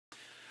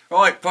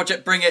Right,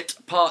 Project Bring It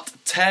Part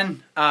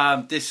 10.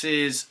 This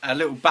is a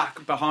little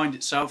back behind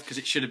itself because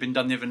it should have been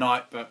done the other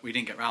night, but we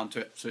didn't get round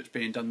to it, so it's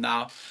being done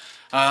now.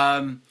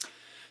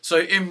 So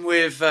in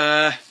with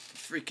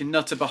freaking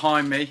nutter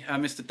behind me,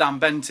 Mr. Dan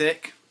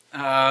Bentick.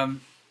 Right,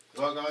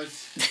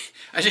 guys.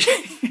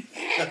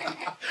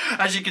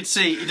 As you can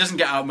see, he doesn't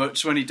get out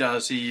much. When he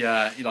does, he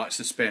likes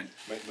to spin.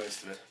 Make the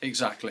most of it.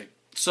 Exactly.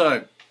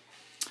 So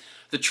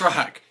the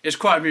track is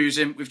quite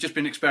amusing. We've just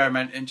been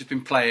experimenting, just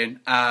been playing.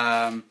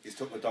 He's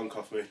took my donk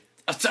off me.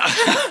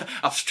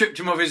 I've stripped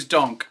him of his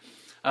donk,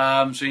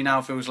 so he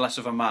now feels less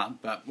of a man.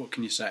 But what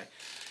can you say?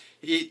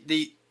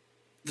 The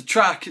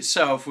track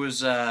itself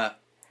was it's a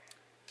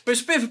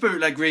bit of a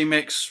bootleg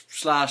remix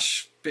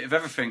slash bit of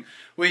everything.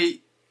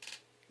 We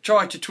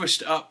tried to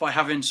twist it up by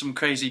having some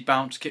crazy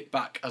bounce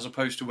kickback as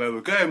opposed to where we're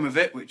going with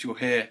it, which you'll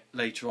hear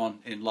later on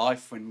in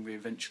life when we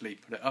eventually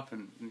put it up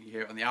and you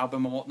hear it on the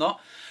album and whatnot.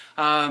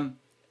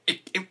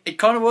 It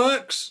kind of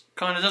works,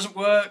 kind of doesn't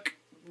work,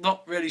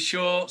 not really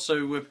sure,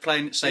 so we're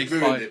playing it safe. It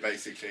ruined it,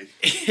 basically.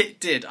 It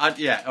did,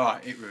 yeah,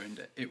 alright, it ruined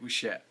it. It was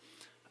shit.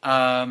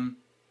 But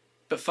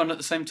fun at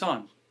the same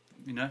time,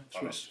 you know,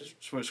 that's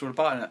what it's all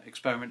about, isn't it?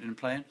 Experimenting and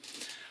playing.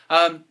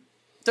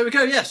 There we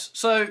go, yes,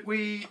 so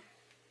we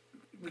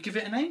give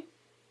it a name?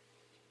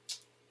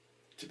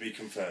 To be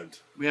confirmed.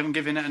 We haven't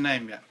given it a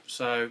name yet,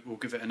 so we'll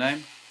give it a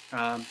name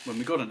when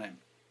we got a name.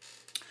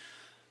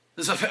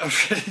 There's nothing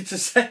else really to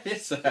say,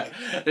 is there?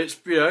 It's,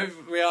 you know,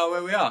 we are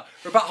where we are.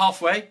 We're about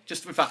halfway,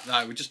 just in fact,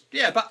 no, we're just,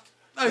 yeah, about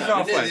over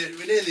halfway.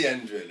 We're near the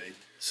end, really.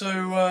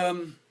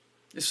 So,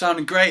 it's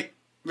sounding great.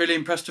 Really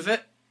impressed with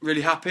it.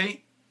 Really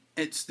happy.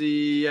 It's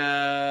the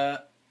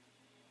 11th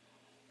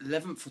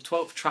or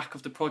 12th track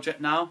of the project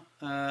now.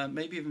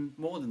 Maybe even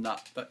more than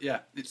that. But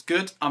yeah, it's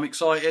good. I'm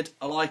excited.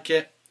 I like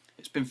it.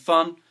 It's been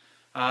fun.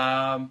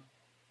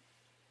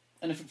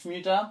 Anything from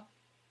you, Dan?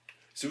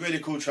 It's a really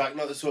cool track.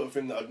 Not the sort of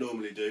thing that I'd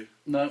normally do.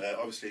 No.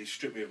 Obviously,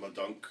 strip me of my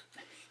donk.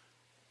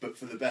 But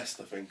for the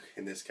best, I think,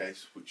 in this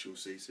case, which you'll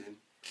see soon.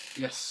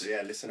 Yes. So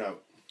yeah, listen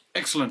out.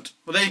 Excellent.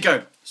 Well, there you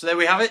go. So there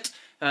we have it.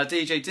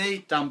 Djay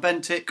D Dan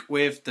Bentick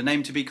with the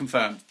name to be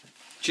confirmed.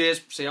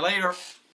 Cheers. See you later.